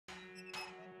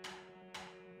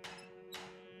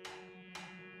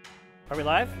Are we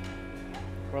live?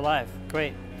 We're live.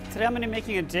 Great. Today I'm going to be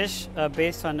making a dish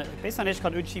based on a dish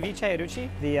called Uchi or Uchi.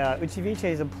 The Uchi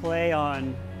is a play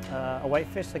on a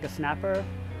whitefish, like a snapper,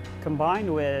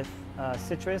 combined with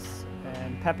citrus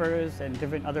and peppers and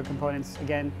different other components,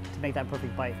 again, to make that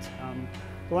perfect bite.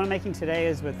 The one I'm making today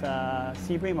is with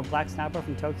sea bream, a black snapper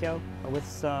from Tokyo, with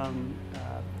some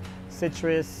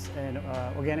citrus and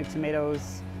organic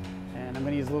tomatoes, and I'm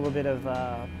going to use a little bit of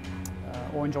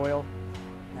orange oil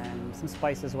and some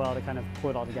spice as well to kind of pull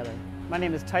it all together. My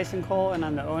name is Tyson and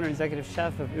I'm the owner and executive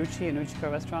chef of Uchi and Uchiko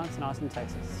restaurants in Austin,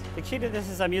 Texas. The key to this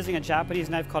is I'm using a Japanese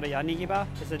knife called a yanigiba.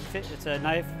 It's a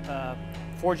knife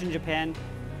forged in Japan,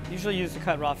 usually used to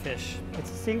cut raw fish.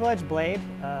 It's a single-edged blade.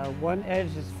 One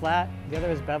edge is flat, the other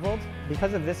is beveled.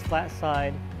 Because of this flat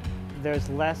side, there's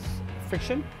less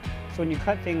friction. So when you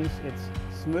cut things, it's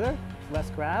smoother,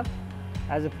 less grab,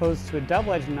 as opposed to a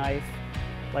double-edged knife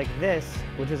like this,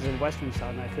 which is a Western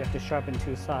style knife. You have to sharpen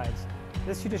two sides.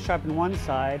 This you just sharpen one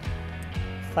side,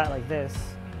 flat like this,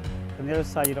 and the other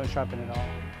side you don't sharpen at all.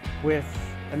 With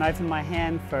a knife in my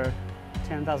hand for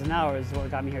 10,000 hours is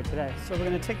what got me here today. So we're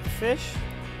going to take the fish,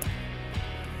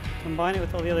 combine it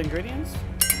with all the other ingredients.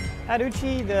 At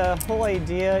Uchi, the whole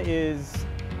idea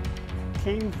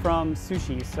came from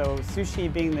sushi. So sushi,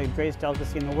 being the greatest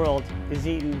delicacy in the world, is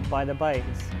eaten by the bite.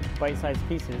 It's bite-sized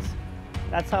pieces.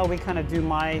 That's how we kind of do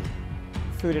my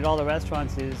food at all the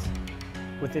restaurants, is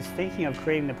with this thinking of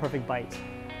creating the perfect bite.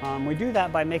 We do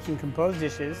that by making composed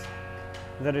dishes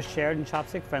that are shared and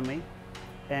chopstick friendly,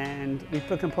 and we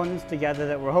put components together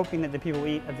that we're hoping that the people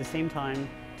eat at the same time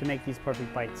to make these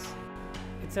perfect bites.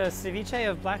 It's a ceviche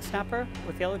of black snapper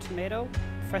with yellow tomato,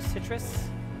 fresh citrus,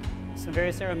 some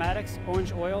various aromatics,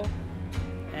 orange oil,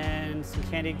 and some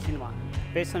candied quinoa,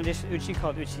 based on a dish at Uchi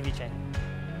called Uchi Viche.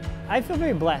 I feel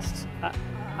very blessed.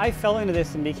 I fell into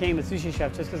this and became a sushi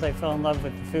chef just because I fell in love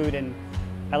with the food, and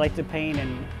I like to paint,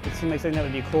 and it seemed like something that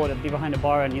would be cool to be behind a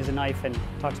bar and use a knife and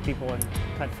talk to people and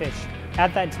cut fish.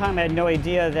 At that time, I had no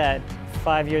idea that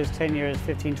 5 years, 10 years,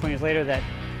 15, 20 years later, that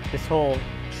this whole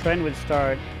trend would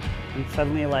start, and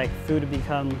suddenly like food would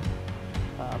become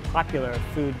popular,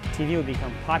 food TV would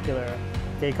become popular.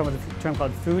 They come with a term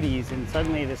called foodies, and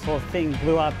suddenly this whole thing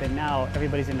blew up, and now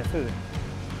everybody's into food.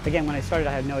 Again, when I started,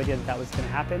 I had no idea that that was going to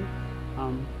happen,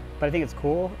 but I think it's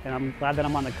cool, and I'm glad that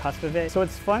I'm on the cusp of it. So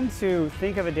it's fun to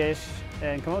think of a dish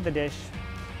and come up with a dish,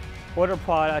 order a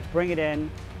product, bring it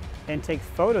in, and take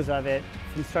photos of it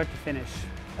from start to finish.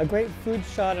 A great food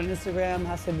shot on Instagram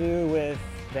has to do with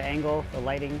the angle, the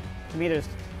lighting. To me, there's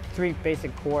three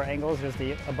basic core angles. There's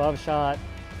the above shot,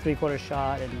 three-quarter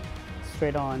shot, and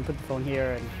straight on, put the phone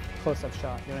here, and close-up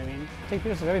shot, you know what I mean? Take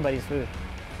pictures of everybody's food.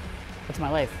 That's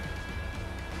my life.